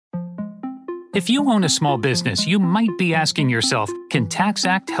If you own a small business, you might be asking yourself, can Tax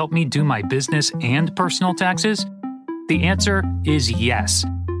Act help me do my business and personal taxes? The answer is yes.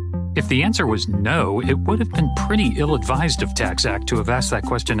 If the answer was no, it would have been pretty ill-advised of Tax Act to have asked that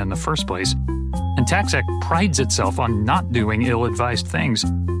question in the first place. And Tax Act prides itself on not doing ill-advised things.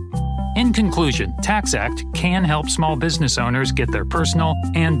 In conclusion, Tax Act can help small business owners get their personal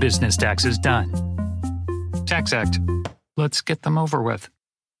and business taxes done. Tax Act, let's get them over with.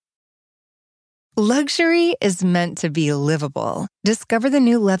 Luxury is meant to be livable. Discover the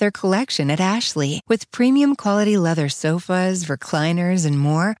new leather collection at Ashley with premium quality leather sofas, recliners, and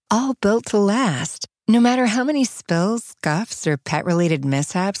more, all built to last. No matter how many spills, scuffs, or pet-related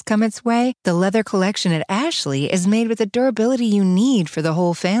mishaps come its way, the leather collection at Ashley is made with the durability you need for the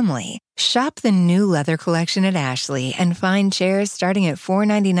whole family. Shop the new leather collection at Ashley and find chairs starting at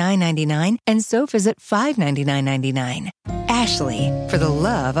 $499.99 and sofas at $599.99. Ashley, for the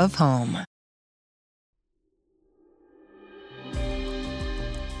love of home.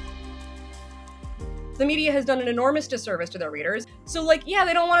 The media has done an enormous disservice to their readers. So, they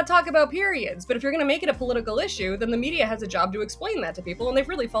don't want to talk about periods, but if you're going to make it a political issue, then the media has a job to explain that to people, and they've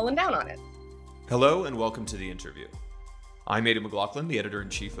really fallen down on it. Hello, and welcome to The Interview. I'm Aidan McLaughlin, the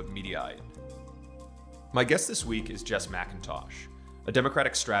editor-in-chief of Mediaite. My guest this week is Jess McIntosh, a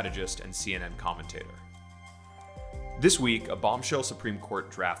Democratic strategist and CNN commentator. This week, a bombshell Supreme Court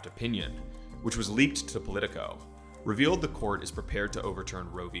draft opinion, which was leaked to Politico, revealed the court is prepared to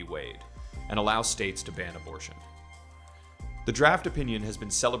overturn Roe v. Wade and allow states to ban abortion. The draft opinion has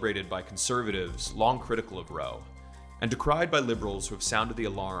been celebrated by conservatives long critical of Roe, and decried by liberals who have sounded the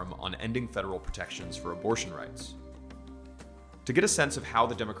alarm on ending federal protections for abortion rights. To get a sense of how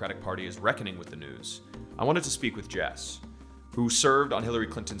the Democratic Party is reckoning with the news, I wanted to speak with Jess, who served on Hillary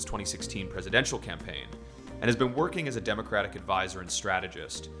Clinton's 2016 presidential campaign and has been working as a Democratic advisor and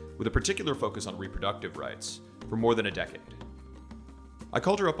strategist with a particular focus on reproductive rights for more than a decade. I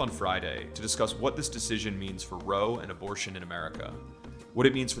called her up on Friday to discuss what this decision means for Roe and abortion in America, what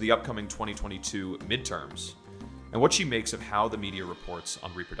it means for the upcoming 2022 midterms, and what she makes of how the media reports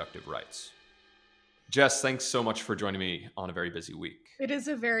on reproductive rights. Jess, thanks so much for joining me on a very busy week. It is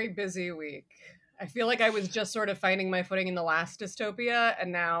a very busy week. I feel like I was just sort of finding my footing in the last dystopia, and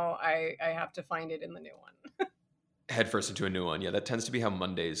now I have to find it in the new one. Headfirst into a new one. Yeah, that tends to be how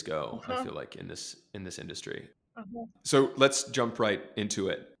Mondays go, I feel like, in this industry. So let's jump right into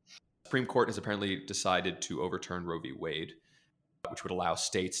it. The Supreme Court has apparently decided to overturn Roe v. Wade, which would allow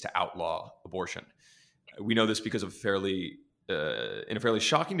states to outlaw abortion. We know this because of in a fairly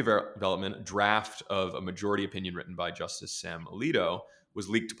shocking development, a draft of a majority opinion written by Justice Sam Alito was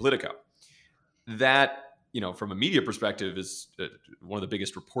leaked to Politico. That, from a media perspective, is one of the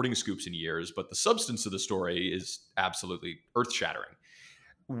biggest reporting scoops in years, but the substance of the story is absolutely earth-shattering.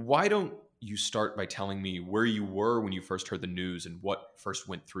 Why don't you start by telling me where you were when you first heard the news and what first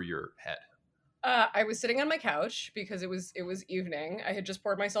went through your head? I was sitting on my couch because it was evening. I had just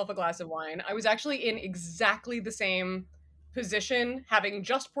poured myself a glass of wine. I was actually in exactly the same position, having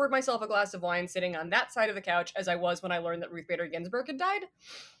just poured myself a glass of wine, sitting on that side of the couch as I was when I learned that Ruth Bader Ginsburg had died.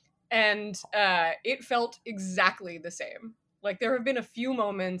 And it felt exactly the same. There have been a few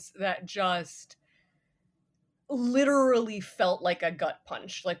moments that just literally felt like a gut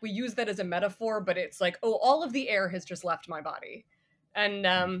punch. We use that as a metaphor, but it's all of the air has just left my body. And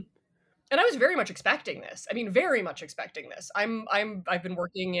I was very much expecting this. I mean, very much expecting this. I've been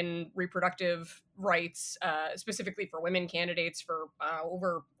working in reproductive rights, specifically for women candidates for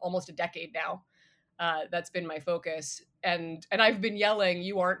over almost a decade now. That's been my focus. And I've been yelling,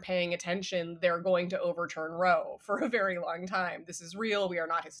 you aren't paying attention. They're going to overturn Roe for a very long time. This is real. We are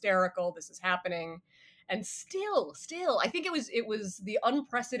not hysterical. This is happening. And still, I think it was the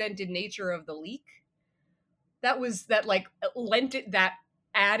unprecedented nature of the leak that lent it that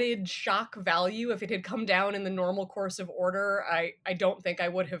added shock value. If it had come down in the normal course of order, I don't think I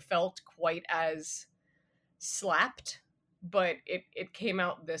would have felt quite as slapped, but it came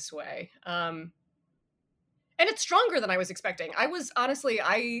out this way. And it's stronger than I was expecting. I was honestly,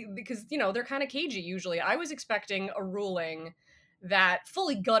 because they're kind of cagey usually. I was expecting a ruling that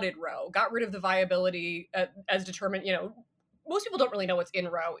fully gutted Roe, got rid of the viability as determined. Most people don't really know what's in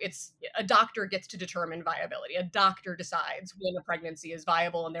Roe. It's a doctor gets to determine viability. A doctor decides when a pregnancy is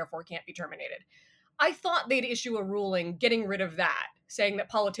viable and therefore can't be terminated. I thought they'd issue a ruling getting rid of that, saying that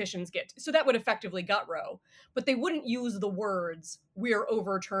politicians so that would effectively gut Roe, but they wouldn't use the words, we're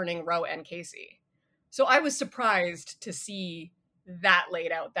overturning Roe and Casey. So I was surprised to see that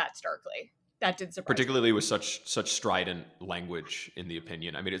laid out that starkly. That did surprise Particularly me. with such strident language in the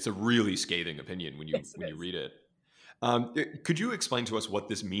opinion. I mean, it's a really scathing opinion when you read it. Could you explain to us what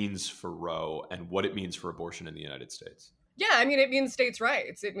this means for Roe and what it means for abortion in the United States? Yeah, I mean, it means states'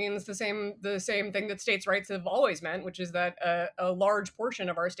 rights. It means the same thing that states' rights have always meant, which is that a large portion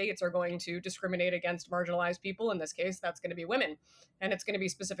of our states are going to discriminate against marginalized people. In this case, that's going to be women. And it's going to be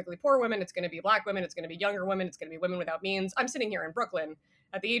specifically poor women. It's going to be Black women. It's going to be younger women. It's going to be women without means. I'm sitting here in Brooklyn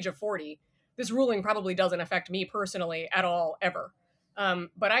at the age of 40. This ruling probably doesn't affect me personally at all, ever.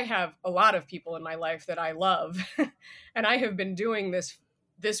 But I have a lot of people in my life that I love. And I have been doing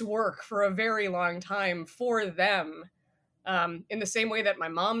this work for a very long time for them. In the same way that my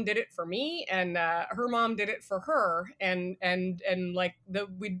mom did it for me, and her mom did it for her, and like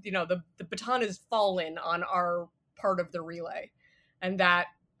the baton has fallen on our part of the relay, and that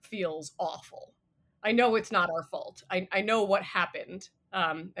feels awful. I know it's not our fault. I know what happened,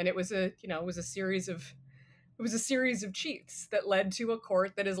 and it was a series of cheats that led to a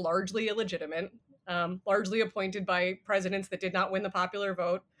court that is largely illegitimate, largely appointed by presidents that did not win the popular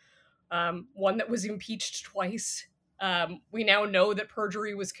vote, one that was impeached twice. We now know that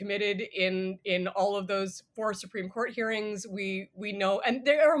perjury was committed in all of those 4 Supreme Court hearings. We know, and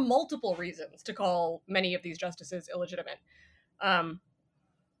there are multiple reasons to call many of these justices illegitimate.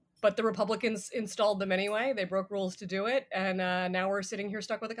 But the Republicans installed them anyway. They broke rules to do it, and now we're sitting here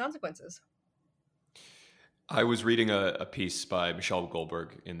stuck with the consequences. I was reading a piece by Michelle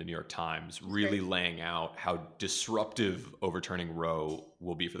Goldberg in the New York Times, really laying out how disruptive overturning Roe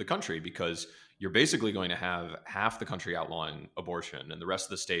will be for the country, because you're basically going to have half the country outlawing abortion and the rest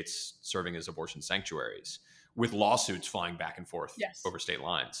of the states serving as abortion sanctuaries, with lawsuits flying back and forth over state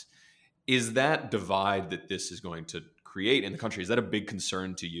lines. Is that divide that this is going to create in the country, is that a big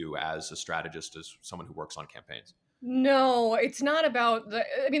concern to you as a strategist, as someone who works on campaigns? No, it's not about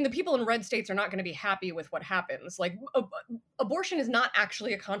the people in red states are not going to be happy with what happens. Like, abortion is not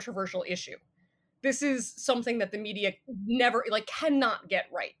actually a controversial issue. This is something that the media never, cannot get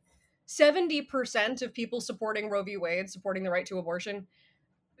right. 70% of people supporting Roe v. Wade, supporting the right to abortion,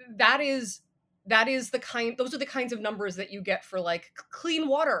 those are the kinds of numbers that you get for clean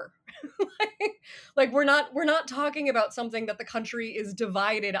water. We're not talking about something that the country is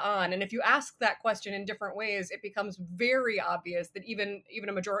divided on. And if you ask that question in different ways, it becomes very obvious that even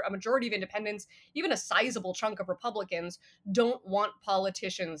a majority of independents, even a sizable chunk of Republicans, don't want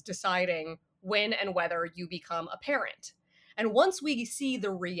politicians deciding when and whether you become a parent. And once we see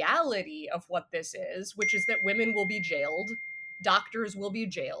the reality of what this is, which is that women will be jailed, doctors will be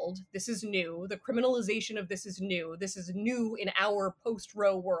jailed, this is new, the criminalization of this is new in our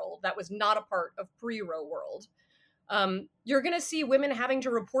post-Roe world. That was not a part of pre-Roe world. You're going to see women having to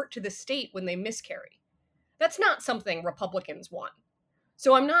report to the state when they miscarry. That's not something Republicans want.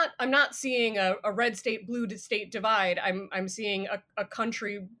 So I'm not seeing a red state, blue state divide. I'm seeing a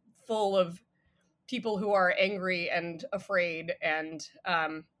country full of people who are angry and afraid and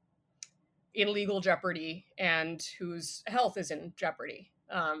in legal jeopardy, and whose health is in jeopardy.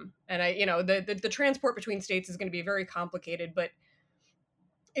 And the transport between states is going to be very complicated, but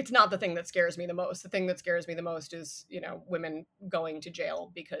it's not the thing that scares me the most. The thing that scares me the most is, women going to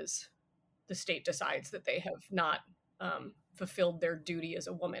jail because the state decides that they have not fulfilled their duty as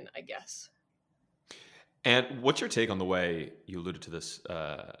a woman, I guess. And what's your take on the way, you alluded to this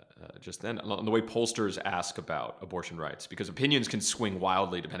just then, on the way pollsters ask about abortion rights? Because opinions can swing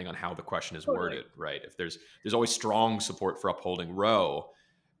wildly depending on how the question is worded, right? If there's always strong support for upholding Roe,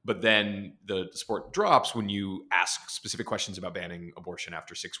 but then the support drops when you ask specific questions about banning abortion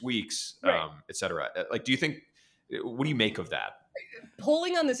after 6 weeks, et cetera. What do you make of that?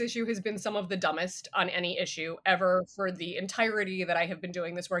 Polling on this issue has been some of the dumbest on any issue ever for the entirety that I have been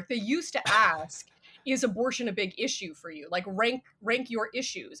doing this work. They used to ask, is abortion a big issue for you? Rank your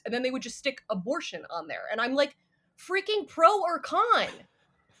issues. And then they would just stick abortion on there. And I'm like, freaking pro or con?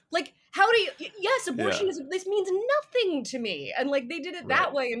 How do you, yes, abortion this means nothing to me. And they did it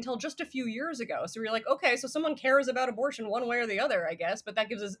that way until just a few years ago. So we're like, okay, so someone cares about abortion one way or the other, I guess, but that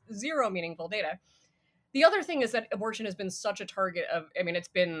gives us zero meaningful data. The other thing is that abortion has been such a target of, it's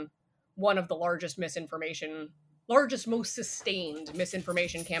been one of the largest, most sustained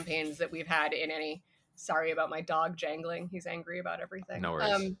misinformation campaigns that we've had in any. Sorry about my dog jangling. He's angry about everything. No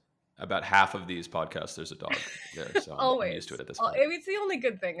worries. About half of these podcasts, there's a dog there, so always. I'm used to it at this point. It's the only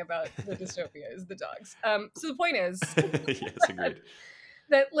good thing about the dystopia is the dogs. So the point is, yes, agreed.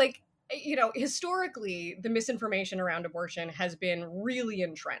 That historically, the misinformation around abortion has been really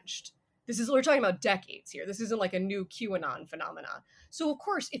entrenched. We're talking about decades here. This isn't a new QAnon phenomena. So of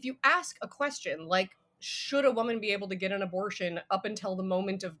course, if you ask a question like, should a woman be able to get an abortion up until the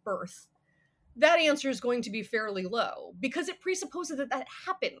moment of birth? That answer is going to be fairly low because it presupposes that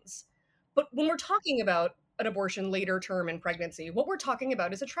happens. But when we're talking about an abortion later term in pregnancy. What we're talking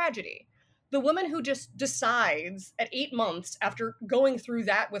about is a tragedy. The woman who just decides at 8 months, after going through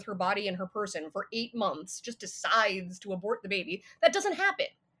that with her body and her person for 8 months, just decides to abort the baby, that doesn't happen.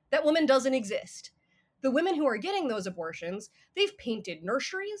 That woman doesn't exist. The women who are getting those abortions, they've painted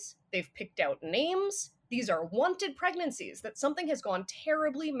nurseries, they've picked out names. These are wanted pregnancies that something has gone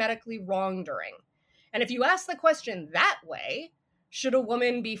terribly medically wrong during. And if you ask the question that way, should a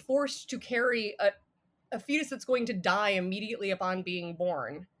woman be forced to carry a fetus that's going to die immediately upon being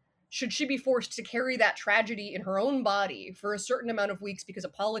born? Should she be forced to carry that tragedy in her own body for a certain amount of weeks because a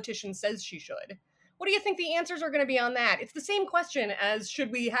politician says she should? What do you think the answers are going to be on that? It's the same question as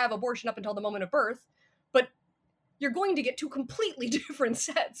should we have abortion up until the moment of birth, but you're going to get two completely different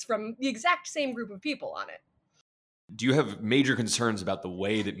sets from the exact same group of people on it. Do you have major concerns about the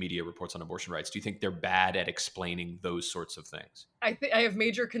way that media reports on abortion rights? Do you think they're bad at explaining those sorts of things? I have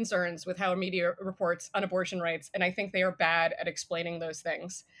major concerns with how media reports on abortion rights, and I think they are bad at explaining those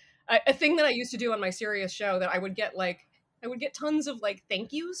things. A thing that I used to do on my Serious show that I would get tons of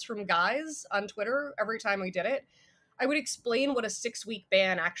thank yous from guys on Twitter every time we did it. I would explain what a 6-week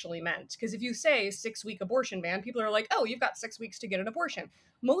ban actually meant. Because if you say 6-week abortion ban, people are like, oh, you've got 6 weeks to get an abortion.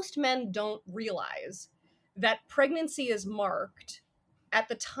 Most men don't realize that pregnancy is marked at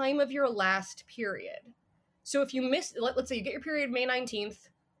the time of your last period. So if you miss, let's say you get your period May 19th,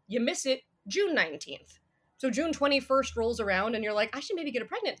 you miss it June 19th. So June 21st rolls around and you're like, I should maybe get a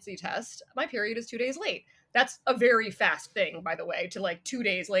pregnancy test. My period is 2 days late. That's a very fast thing, by the way, to 2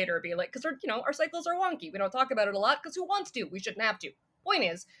 days later be like, because our cycles are wonky. We don't talk about it a lot because who wants to? We shouldn't have to. Point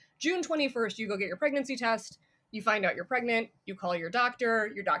is, June 21st, you go get your pregnancy test. You find out you're pregnant. You call your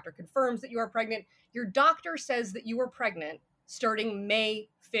doctor. Your doctor confirms that you are pregnant. Your doctor says that you are pregnant starting May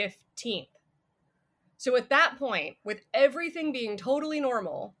 15th. So at that point, with everything being totally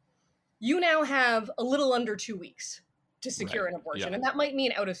normal, you now have a little under 2 weeks to secure an abortion. Yeah. And that might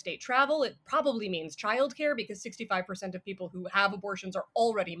mean out-of-state travel. It probably means childcare because 65% of people who have abortions are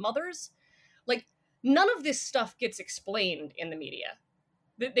already mothers. None of this stuff gets explained in the media.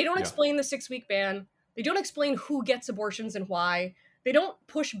 They don't explain the 6-week ban. They don't explain who gets abortions and why. They don't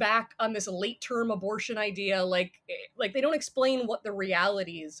push back on this late-term abortion idea. They don't explain what the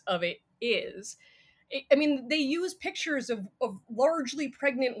realities of it is. They use pictures of largely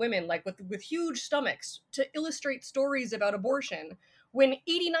pregnant women, with huge stomachs, to illustrate stories about abortion. When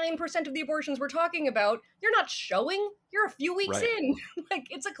 89% of the abortions we're talking about, you're not showing. You're a few weeks in.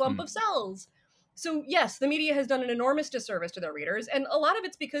 It's a clump of cells. So yes, the media has done an enormous disservice to their readers, and a lot of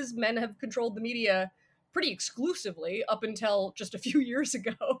it's because men have controlled the media pretty exclusively up until just a few years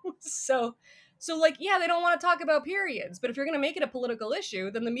ago. So they don't want to talk about periods, but if you're going to make it a political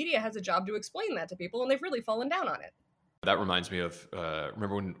issue, then the media has a job to explain that to people, and they've really fallen down on it. That reminds me of,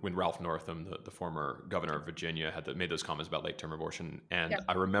 remember when Ralph Northam, the former governor of Virginia, made those comments about late-term abortion, and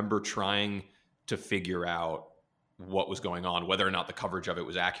I remember trying to figure out what was going on, whether or not the coverage of it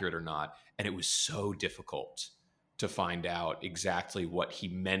was accurate or not, and it was so difficult to find out exactly what he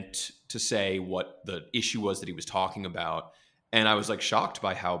meant to say, what the issue was that he was talking about. And I was shocked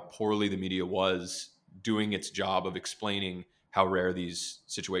by how poorly the media was doing its job of explaining how rare these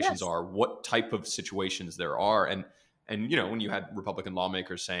situations are, what type of situations there are. And when you had Republican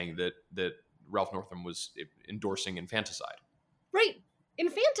lawmakers saying that Ralph Northam was endorsing infanticide. Right.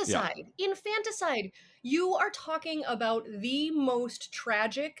 Infanticide. You are talking about the most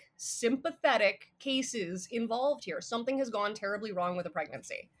tragic, sympathetic cases involved here. Something has gone terribly wrong with a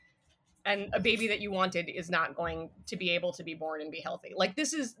pregnancy. And a baby that you wanted is not going to be able to be born and be healthy.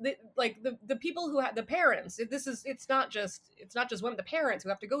 This is the people who have the parents. It's not just women. The parents who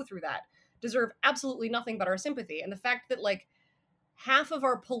have to go through that deserve absolutely nothing but our sympathy. And the fact that half of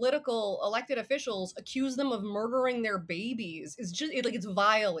our political elected officials accuse them of murdering their babies is just it's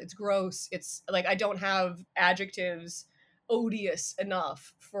vile. It's gross. It's I don't have adjectives odious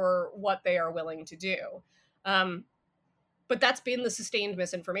enough for what they are willing to do. But that's been the sustained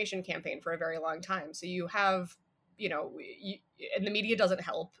misinformation campaign for a very long time. So you have, and the media doesn't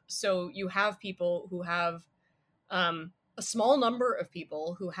help. So you have people who have a small number of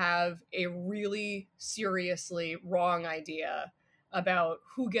people who have a really seriously wrong idea about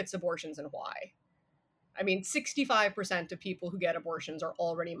who gets abortions and why. 65% of people who get abortions are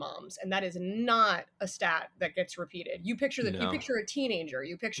already moms, and that is not a stat that gets repeated. You picture you picture a teenager,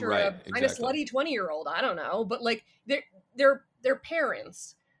 you picture a slutty 20-year-old, I don't know, but they're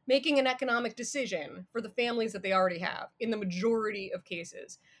parents making an economic decision for the families that they already have in the majority of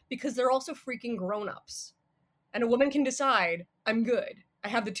cases, because they're also freaking grown-ups. And a woman can decide, I'm good. I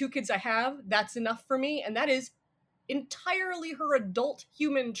have the 2 kids I have, that's enough for me, and that is entirely her adult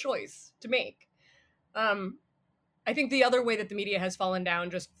human choice to make. I think the other way that the media has fallen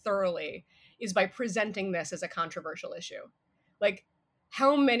down just thoroughly is by presenting this as a controversial issue. Like,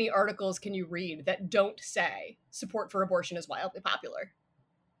 how many articles can you read that don't say support for abortion is wildly popular?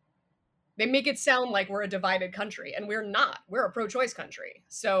 They make it sound like we're a divided country, and we're not. We're a pro-choice country.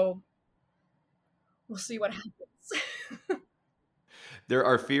 So we'll see what happens. There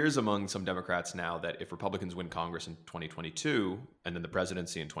are fears among some Democrats now that if Republicans win Congress in 2022 and then the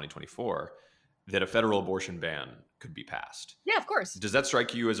presidency in 2024, that a federal abortion ban could be passed. Yeah, of course. Does that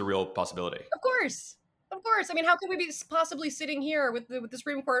strike you as a real possibility? Of course. Of course. I mean, how could we be possibly sitting here with the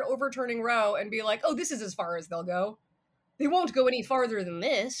Supreme Court overturning Roe and be like, oh, this is as far as they'll go? They won't go any farther than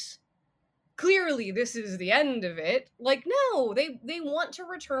this. Clearly, this is the end of it. Like, no, they want to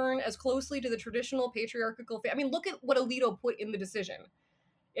return as closely to the traditional patriarchal I mean, look at what Alito put in the decision.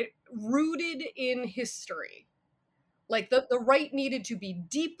 It rooted in history. Like, the right needed to be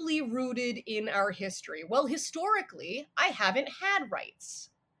deeply rooted in our history. Well, historically, I haven't had rights.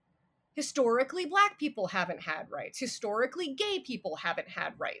 Historically, Black people haven't had rights. Historically, gay people haven't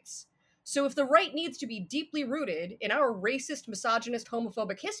had rights. So if the right needs to be deeply rooted in our racist, misogynist,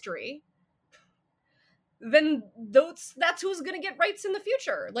 homophobic history, then that's who's going to get rights in the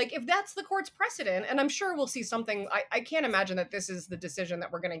future. Like, if that's the court's precedent, and I'm sure we'll see something, I can't imagine that this is the decision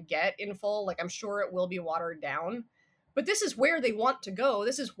that we're going to get in full. Like, I'm sure it will be watered down. But this is where they want to go.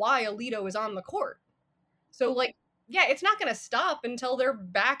 This is why Alito is on the court. So, like, yeah, it's not going to stop until they're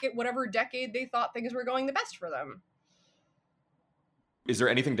back at whatever decade they thought things were going the best for them. Is there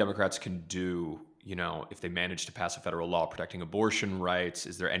anything Democrats can do, you know, if they manage to pass a federal law protecting abortion rights?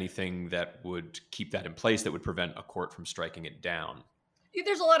 Is there anything that would keep that in place that would prevent a court from striking it down?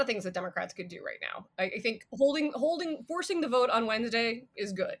 There's a lot of things that Democrats could do right now. I think forcing the vote on Wednesday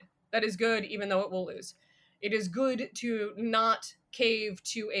is good. That is good, even though it will lose. It is good to not cave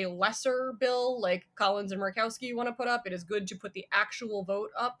to a lesser bill like Collins and Murkowski want to put up. It is good to put the actual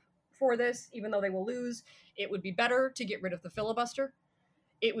vote up for this, even though they will lose. It would be better to get rid of the filibuster.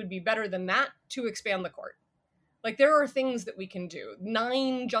 It would be better than that to expand the court. Like, there are things that we can do.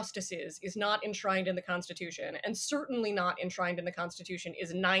 9 justices is not enshrined in the Constitution, and certainly not enshrined in the Constitution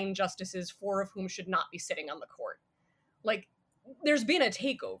is 9 justices, 4 of whom should not be sitting on the court. Like, there's been a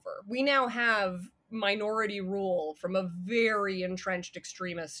takeover. We now have minority rule from a very entrenched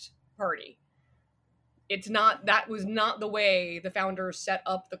extremist party. That was not the way the founders set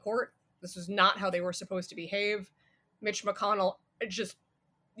up the court. This was not how they were supposed to behave. Mitch McConnell just,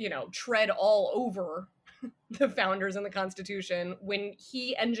 tread all over the founders and the Constitution when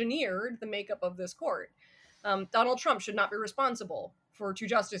he engineered the makeup of this court. Donald Trump should not be responsible for 2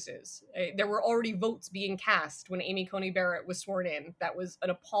 justices. There were already votes being cast when Amy Coney Barrett was sworn in. That was an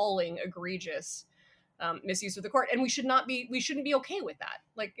appalling, egregious misuse of the court, and we shouldn't be okay with that.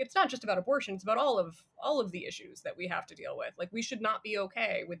 Like, it's not just about abortion; it's about all of the issues that we have to deal with. Like, we should not be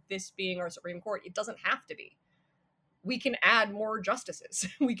okay with this being our Supreme Court. It doesn't have to be. We can add more justices.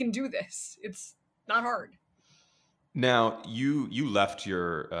 We can do this. It's not hard. Now, you left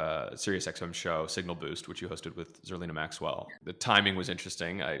your SiriusXM show, Signal Boost, which you hosted with Zerlina Maxwell. The timing was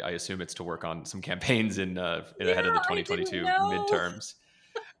interesting. I assume it's to work on some campaigns ahead of the 2022 midterms.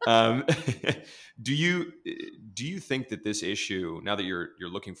 Do you think that this issue, now that you're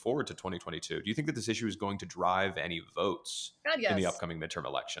looking forward to 2022, do you think that this issue is going to drive any votes in the upcoming midterm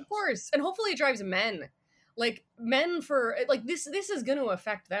elections? Of course, and hopefully it drives men. Like, men this is going to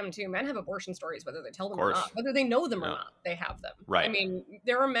affect them too. Men have abortion stories, whether they tell them or not, whether they know them or not, they have them. Right. I mean,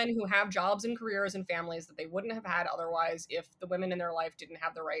 there are men who have jobs and careers and families that they wouldn't have had otherwise if the women in their life didn't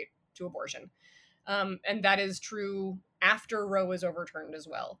have the right to abortion. And that is true after Roe was overturned as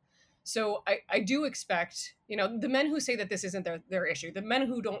well. So I do expect, the men who say that this isn't their issue, the men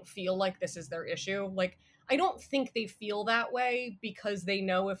who don't feel like this is their issue, like, I don't think they feel that way because they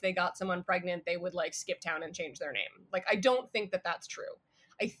know if they got someone pregnant, they would skip town and change their name. Like, I don't think that that's true.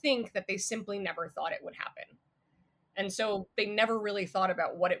 I think that they simply never thought it would happen. And so they never really thought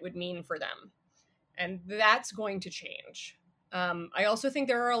about what it would mean for them. And that's going to change. I also think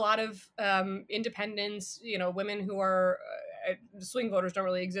there are a lot of independents, women who are swing voters don't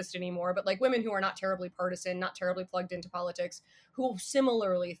really exist anymore, but women who are not terribly partisan, not terribly plugged into politics, who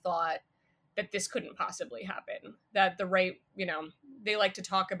similarly thought that this couldn't possibly happen, that the right, they like to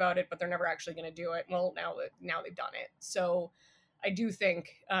talk about it, but they're never actually going to do it. Well, now they've done it. So I do think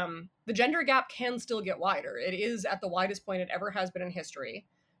the gender gap can still get wider. It is at the widest point it ever has been in history,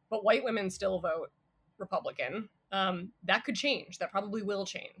 but white women still vote Republican. That could change. That probably will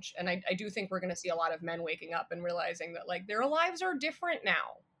change. And I do think we're going to see a lot of men waking up and realizing that their lives are different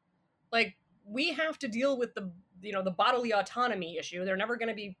now. We have to deal with the the bodily autonomy issue. They're never going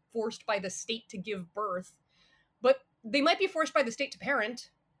to be forced by the state to give birth, but they might be forced by the state to parent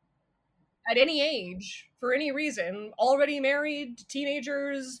at any age, for any reason, already married,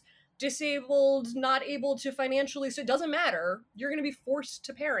 teenagers, disabled, not able to financially, so it doesn't matter. You're going to be forced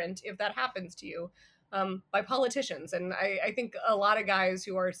to parent if that happens to you, by politicians. And I think a lot of guys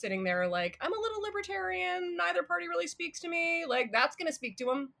who are sitting there like, I'm a little libertarian, neither party really speaks to me, like, that's going to speak to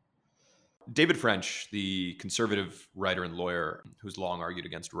them. David French, the conservative writer and lawyer who's long argued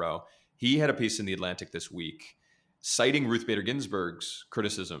against Roe, he had a piece in The Atlantic this week citing Ruth Bader Ginsburg's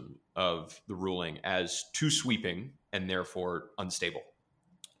criticism of the ruling as too sweeping and therefore unstable.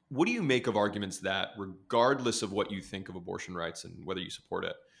 What do you make of arguments that, regardless of what you think of abortion rights and whether you support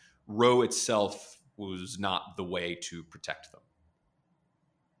it, Roe itself was not the way to protect them?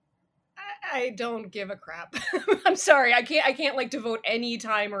 I don't give a crap. I'm sorry. I can't like devote any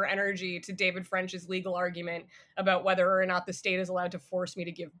time or energy to David French's legal argument about whether or not the state is allowed to force me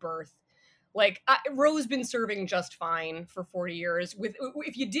to give birth. Like, Roe's been serving just fine for 40 years.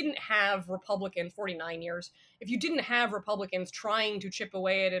 If you didn't have Republicans, 49 years, if you didn't have Republicans trying to chip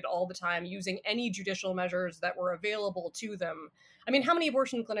away at it all the time, using any judicial measures that were available to them. I mean, how many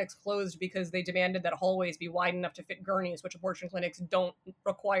abortion clinics closed because they demanded that hallways be wide enough to fit gurneys, which abortion clinics don't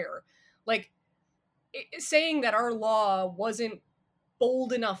require? Like, saying that our law wasn't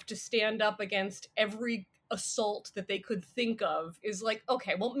bold enough to stand up against every assault that they could think of is like,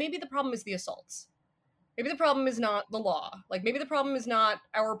 okay, well, maybe the problem is the assaults. Maybe the problem is not the law. Like, maybe the problem is not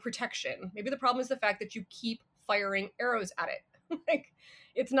our protection. Maybe the problem is the fact that you keep firing arrows at it. Like,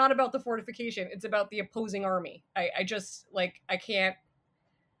 it's not about the fortification. It's about the opposing army. I just, like, I can't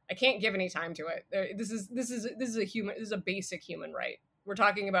give any time to it. This is a basic human right. We're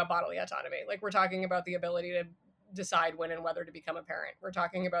talking about bodily autonomy. Like, we're talking about the ability to decide when and whether to become a parent. We're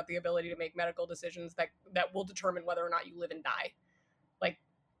talking about the ability to make medical decisions that will determine whether or not you live and die. Like,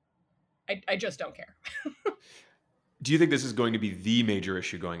 I just don't care. Do you think this is going to be the major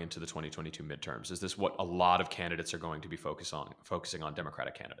issue going into the 2022 midterms? Is this what a lot of candidates are going to be focusing on,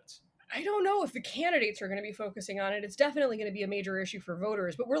 Democratic candidates? I don't know if the candidates are going to be focusing on it. It's definitely going to be a major issue for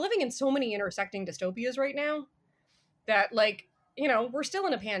voters, but we're living in so many intersecting dystopias right now that, like, we're still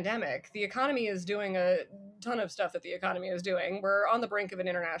in a pandemic. The economy is doing a ton of stuff that the economy is doing. We're on the brink of an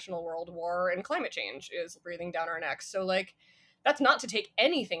international world war, and climate change is breathing down our necks. So, like, that's not to take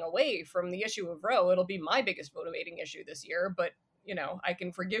anything away from the issue of Roe. It'll be my biggest motivating issue this year, but, I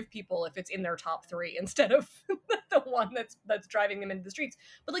can forgive people if it's in their top 3 instead of the one that's driving them into the streets.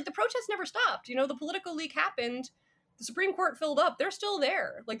 But, like, the protests never stopped. The political leak happened. The Supreme Court filled up. They're still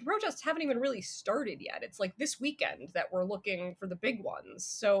there. Like, the protests haven't even really started yet. It's like this weekend that we're looking for the big ones.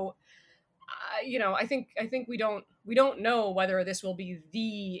 So, I think we don't know whether this will be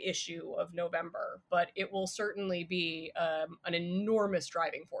the issue of November, but it will certainly be an enormous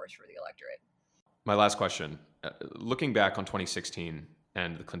driving force for the electorate. My last question, looking back on 2016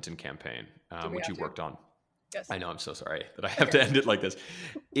 and the Clinton campaign, which you worked on. Yes. I know, I'm so sorry that I have to end it like this.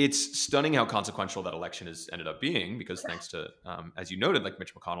 It's stunning how consequential that election has ended up being, because thanks to, as you noted, like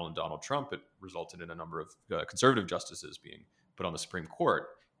Mitch McConnell and Donald Trump, it resulted in a number of conservative justices being put on the Supreme Court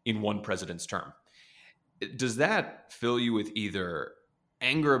in one president's term. Does that fill you with either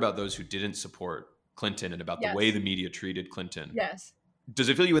anger about those who didn't support Clinton and about the way the media treated Clinton? Yes. Does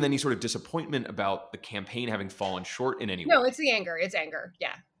it fill you with any sort of disappointment about the campaign having fallen short in any way? No, it's the anger. It's anger.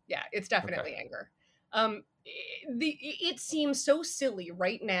 Yeah. Yeah. It's definitely anger. It seems so silly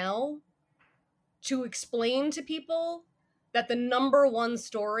right now to explain to people that the number one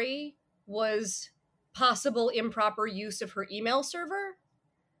story was possible improper use of her email server.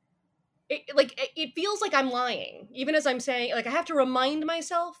 It feels like I'm lying, even as I'm saying, like, I have to remind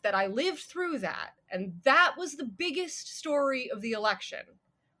myself that I lived through that, and that was the biggest story of the election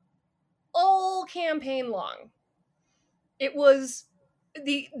all campaign long. It was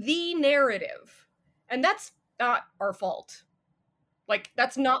the narrative. And that's not our fault. Like,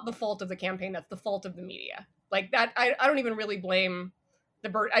 that's not the fault of the campaign. That's the fault of the media. Like, that, I don't even really blame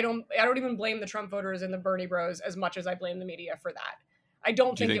I don't even blame the Trump voters and the Bernie bros as much as I blame the media for that.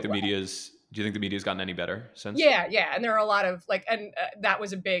 Do you think the media's gotten any better since? Yeah. And there are a lot of, like, and that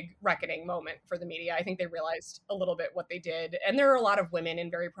was a big reckoning moment for the media. I think they realized a little bit what they did. And there are a lot of women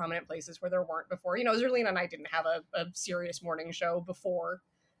in very prominent places where there weren't before. Zerlina and I didn't have a serious morning show before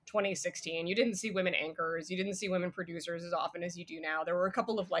 2016. You didn't see women anchors. You didn't see women producers as often as you do now. There were a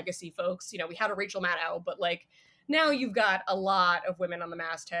couple of legacy folks. We had a Rachel Maddow, but, like, now you've got a lot of women on the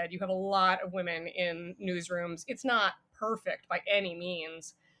masthead. You have a lot of women in newsrooms. It's not perfect by any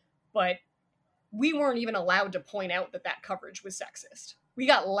means, but we weren't even allowed to point out that coverage was sexist. we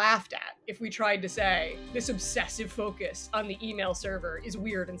got laughed at if we tried to say this obsessive focus on the email server is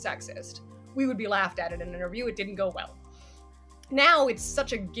weird and sexist. We would be laughed at in an interview. It didn't go well. Now it's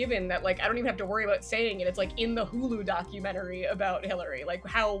such a given that like I don't even have to worry about saying it. It's like in the Hulu documentary about Hillary, like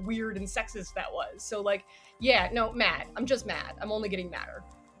how weird and sexist that was. So like, yeah, no, mad. I'm just mad. I'm only getting madder.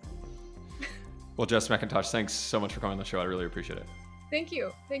 Well, Jess McIntosh, thanks so much for coming on the show. I really appreciate it. Thank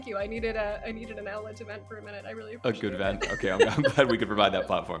you. I needed an outlet to vent for a minute. I really appreciate it. A good vent. Okay, I'm glad we could provide that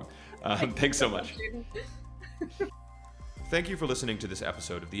platform. Thanks so much. Thank you for listening to this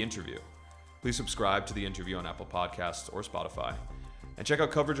episode of The Interview. Please subscribe to The Interview on Apple Podcasts or Spotify, and check out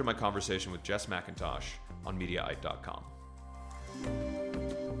coverage of my conversation with Jess McIntosh on Mediaite.com.